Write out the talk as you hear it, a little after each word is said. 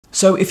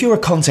So if you're a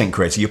content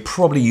creator, you're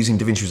probably using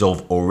DaVinci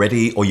Resolve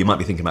already, or you might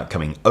be thinking about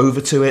coming over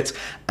to it,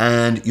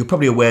 and you're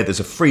probably aware there's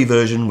a free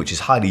version, which is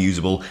highly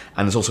usable,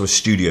 and there's also a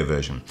studio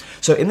version.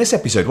 So in this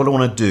episode, what I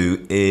want to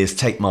do is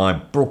take my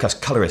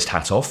broadcast colorist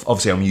hat off.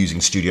 Obviously, I'm using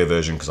studio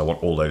version because I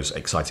want all those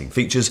exciting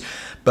features,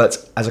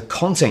 but as a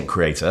content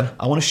creator,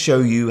 I want to show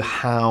you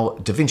how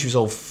DaVinci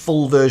Resolve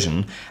full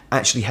version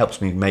actually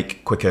helps me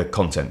make quicker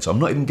content. So I'm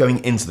not even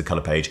going into the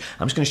color page.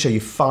 I'm just going to show you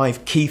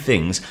 5 key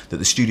things that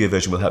the studio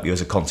version will help you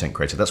as a content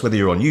creator. That's whether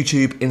you're on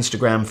YouTube,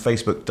 Instagram,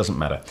 Facebook, doesn't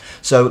matter.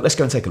 So let's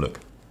go and take a look.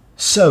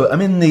 So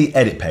I'm in the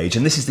edit page,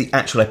 and this is the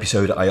actual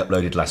episode I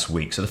uploaded last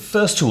week. So the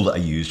first tool that I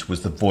used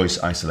was the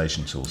voice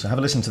isolation tool. So have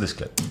a listen to this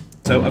clip.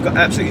 So I've got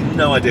absolutely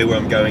no idea where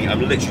I'm going.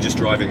 I'm literally just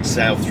driving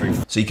south through.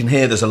 So you can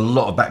hear there's a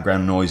lot of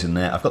background noise in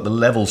there. I've got the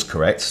levels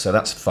correct, so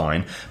that's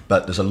fine,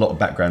 but there's a lot of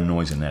background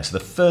noise in there. So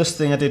the first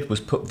thing I did was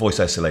put voice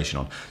isolation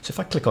on. So if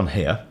I click on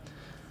here,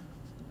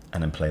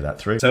 and then play that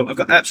through. So I've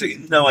got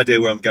absolutely no idea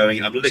where I'm going.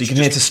 I'm literally so you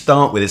can hear to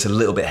start with, it's a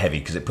little bit heavy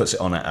because it puts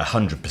it on at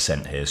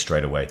 100% here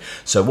straight away.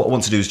 So what I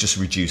want to do is just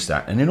reduce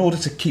that. And in order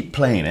to keep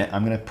playing it,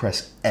 I'm going to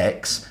press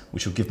X,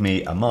 which will give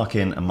me a mark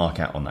in and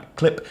mark out on that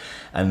clip.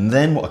 And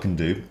then what I can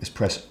do is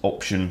press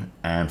Option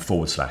and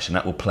 /, and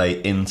that will play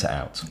in to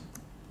out.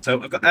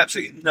 So I've got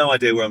absolutely no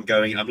idea where I'm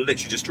going. I'm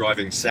literally just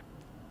driving south.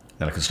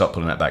 Then I can start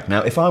pulling that back.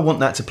 Now, if I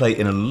want that to play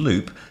in a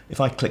loop, if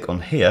I click on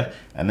here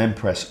and then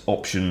press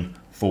Option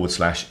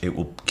 /, it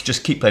will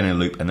just keep playing in a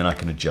loop, and then I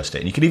can adjust it.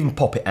 And you can even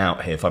pop it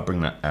out here if I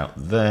bring that out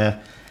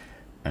there,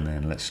 and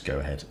then let's go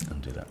ahead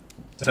and do that.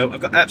 So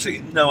I've got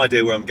absolutely no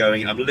idea where I'm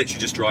going. I'm literally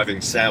just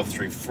driving south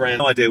through France.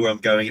 No idea where I'm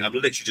going. I'm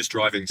literally just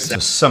driving south. So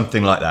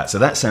something like that. So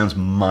that sounds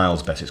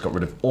miles better. It's got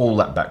rid of all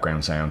that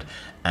background sound.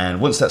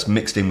 And once that's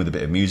mixed in with a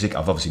bit of music,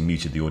 I've obviously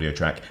muted the audio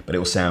track, but it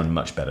will sound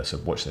much better. So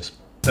watch this.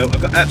 So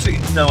I've got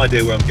absolutely no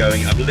idea where I'm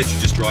going. I'm literally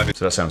just driving.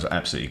 So that sounds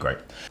absolutely great.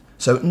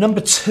 So number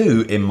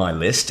 2 in my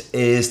list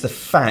is the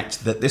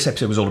fact that this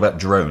episode was all about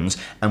drones,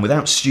 and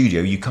without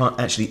Studio you can't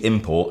actually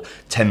import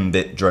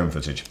 10-bit drone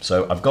footage.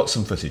 So I've got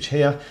some footage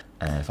here,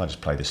 and if I just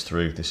play this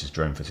through, this is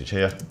drone footage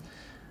here.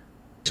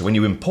 So when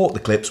you import the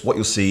clips, what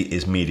you'll see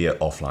is media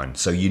offline.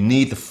 So you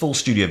need the full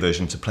studio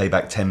version to play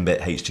back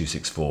 10-bit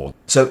H.264.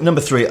 So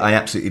number 3, I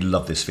absolutely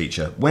love this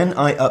feature. When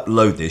I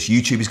upload this,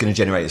 YouTube is going to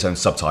generate its own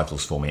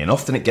subtitles for me, and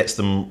often it gets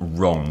them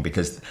wrong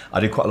because I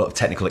do quite a lot of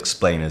technical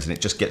explainers and it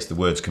just gets the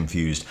words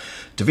confused.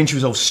 DaVinci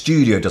Resolve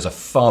Studio does a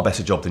far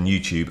better job than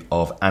YouTube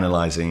of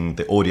analyzing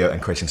the audio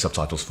and creating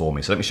subtitles for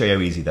me. So let me show you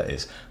how easy that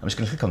is. I'm just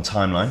going to click on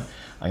Timeline.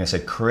 I'm going to say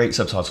Create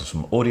Subtitles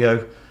from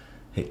Audio.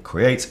 Hit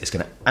create, it's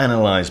going to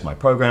analyze my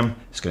program,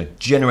 it's going to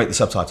generate the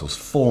subtitles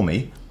for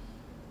me,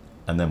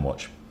 and then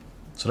watch.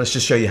 So let's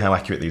just show you how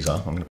accurate these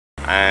are.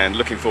 And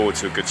looking forward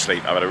to a good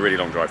sleep. I've had a really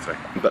long drive today.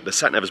 But the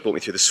sat nav has brought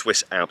me through the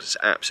Swiss Alps. It's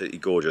absolutely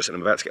gorgeous, and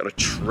I'm about to get on a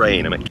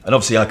train. And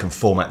obviously I can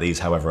format these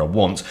however I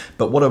want,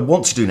 but what I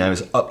want to do now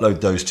is upload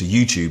those to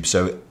YouTube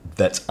so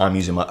that I'm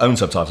using my own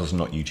subtitles and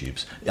not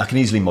YouTube's. I can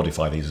easily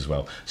modify these as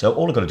well. So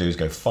all I've got to do is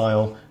go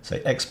File,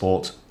 say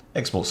Export,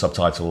 Export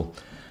Subtitle,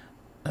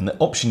 and the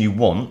option you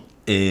want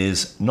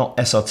is not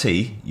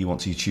SRT, you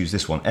want to choose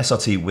this one,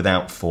 SRT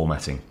without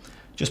formatting.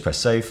 Just press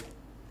save,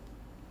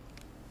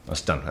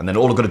 that's done. And then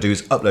all I've got to do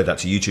is upload that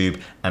to YouTube,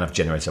 and I've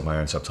generated my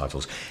own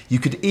subtitles. You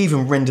could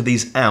even render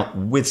these out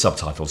with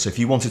subtitles. So if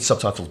you wanted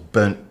subtitles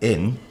burnt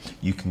in,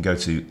 you can go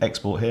to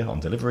export here on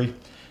delivery,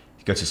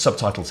 you go to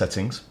subtitle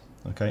settings,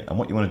 okay, and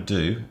what you want to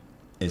do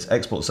is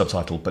export the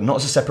subtitle, but not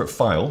as a separate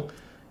file.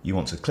 You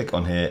want to click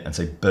on here and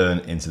say burn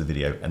into the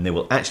video, and they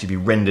will actually be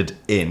rendered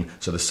in,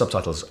 so the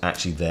subtitles are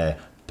actually there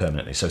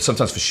permanently. So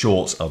sometimes for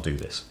shorts, I'll do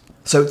this.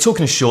 So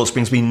talking of shorts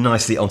brings me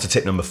nicely onto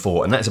tip number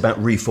 4, and that's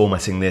about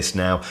reformatting this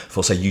now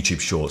for, say, YouTube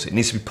Shorts. It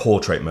needs to be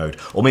portrait mode,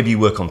 or maybe you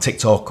work on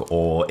TikTok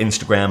or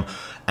Instagram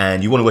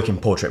and you want to work in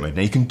portrait mode.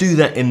 Now you can do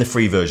that in the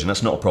free version,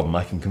 that's not a problem.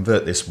 I can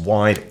convert this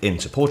wide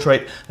into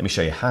portrait. Let me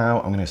show you how.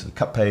 I'm going to go to the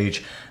cut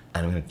page,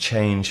 and I'm going to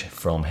change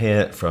from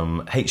here,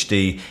 from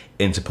HD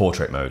into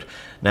portrait mode.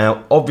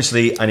 Now,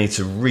 obviously, I need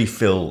to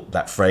refill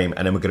that frame,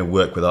 and then we're going to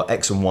work with our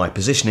X and Y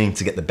positioning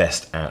to get the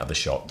best out of the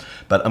shot.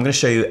 But I'm going to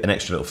show you an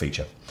extra little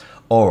feature.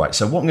 All right,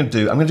 so what I'm going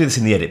to do this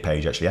in the edit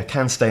page, actually. I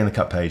can stay in the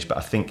cut page, but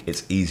I think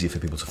it's easier for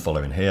people to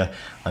follow in here.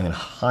 I'm going to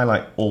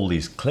highlight all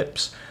these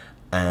clips,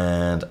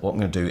 and what I'm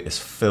going to do is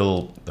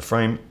fill the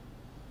frame.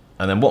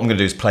 And then what I'm going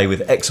to do is play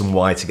with X and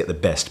Y to get the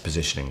best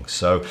positioning.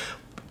 So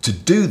to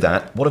do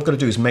that, what I've got to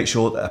do is make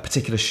sure that a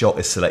particular shot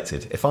is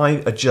selected. If I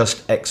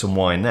adjust X and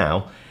Y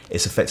now,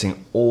 it's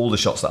affecting all the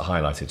shots that are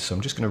highlighted. So I'm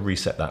just going to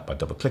reset that by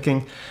double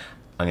clicking.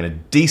 I'm going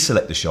to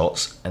deselect the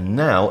shots. And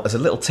now, as a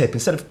little tip,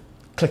 instead of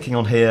clicking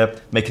on here,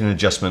 making an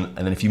adjustment,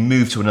 and then if you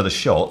move to another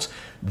shot,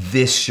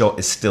 this shot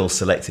is still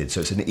selected.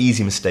 So it's an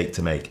easy mistake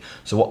to make.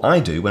 So what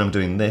I do when I'm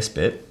doing this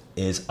bit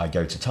is I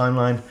go to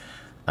Timeline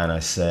and I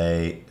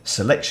say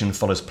Selection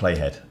follows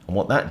Playhead. And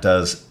what that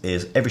does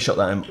is every shot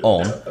that I'm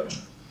on,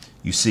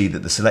 you see that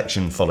the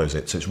selection follows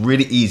it. So it's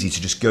really easy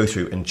to just go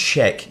through and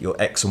check your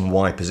X and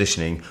Y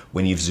positioning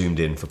when you've zoomed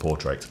in for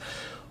portrait.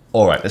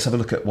 All right, let's have a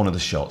look at one of the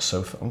shots.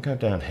 So if I'm going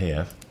down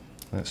here,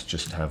 Let's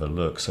just have a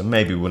look. So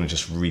maybe we want to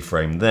just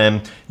reframe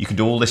them. You can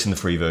do all this in the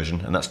free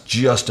version, and that's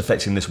just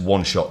affecting this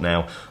one shot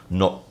now,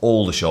 not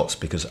all the shots,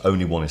 because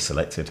only one is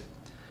selected.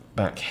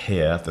 Back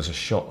here, there's a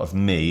shot of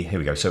me. Here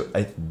we go. So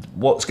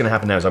what's going to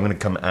happen now is I'm going to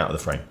come out of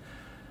the frame.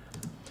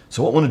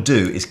 So what I want to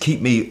do is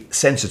keep me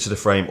centered to the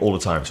frame all the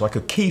time. So I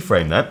could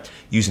keyframe that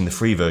using the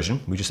free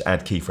version. We just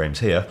add keyframes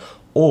here.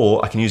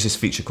 Or I can use this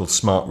feature called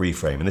Smart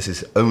Reframe, and this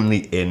is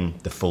only in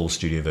the full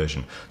studio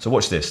version. So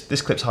watch this.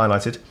 This clip's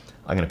highlighted.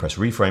 I'm going to press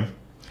reframe.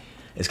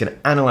 It's going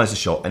to analyze the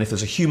shot, and if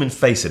there's a human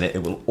face in it,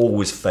 it will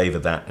always favor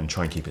that and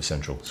try and keep it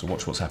central. So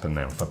watch what's happened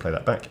now. If I play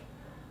that back,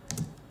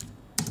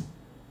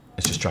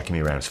 it's just tracking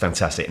me around. It's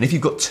fantastic. And if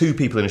you've got two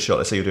people in a shot,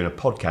 let's say you're doing a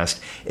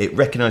podcast, it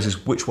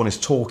recognizes which one is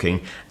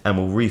talking and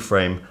will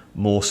reframe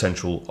more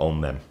central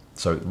on them.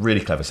 So really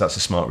clever. So that's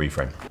a smart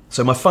reframe.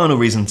 So my final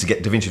reason to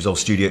get DaVinci Resolve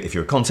Studio if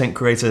you're a content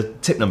creator,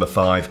 tip number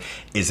 5,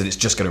 is that it's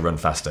just going to run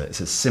faster.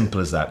 It's as simple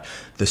as that.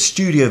 The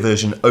studio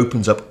version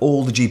opens up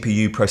all the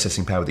GPU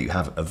processing power that you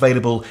have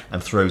available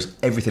and throws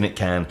everything it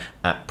can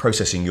at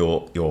processing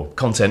your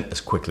content as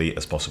quickly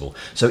as possible.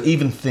 So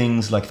even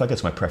things like, if I go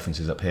to my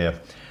preferences up here,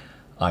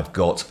 I've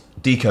got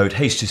decode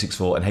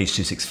H.264 and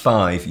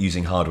H.265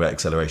 using hardware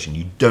acceleration.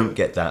 You don't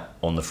get that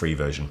on the free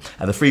version.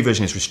 And the free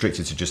version is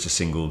restricted to just a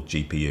single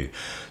GPU.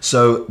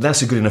 So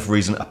that's a good enough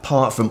reason,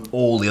 apart from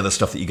all the other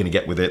stuff that you're going to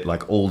get with it,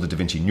 like all the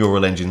DaVinci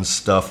Neural Engine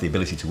stuff, the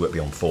ability to work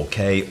beyond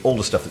 4K, all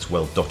the stuff that's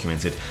well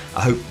documented.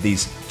 I hope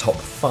these top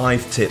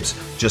 5 tips,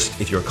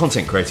 just if you're a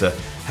content creator,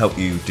 help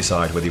you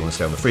decide whether you want to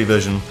stay on the free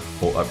version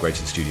or upgrade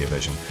to the studio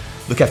version.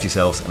 Look after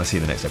yourselves, and I'll see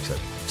you in the next episode.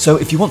 So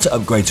if you want to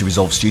upgrade to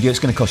Resolve Studio, it's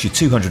going to cost you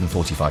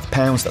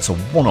 £245. That's a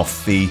one-off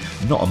fee,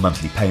 not a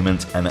monthly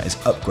payment, and that is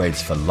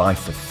upgrades for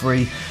life for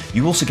free.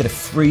 You also get a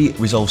free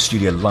Resolve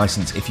Studio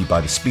license if you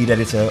buy the speed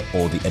editor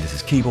or the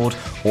editor's keyboard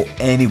or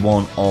any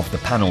one of the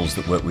panels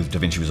that work with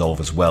DaVinci Resolve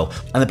as well.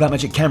 And the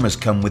Blackmagic cameras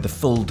come with the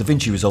full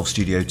DaVinci Resolve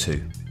Studio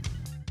too.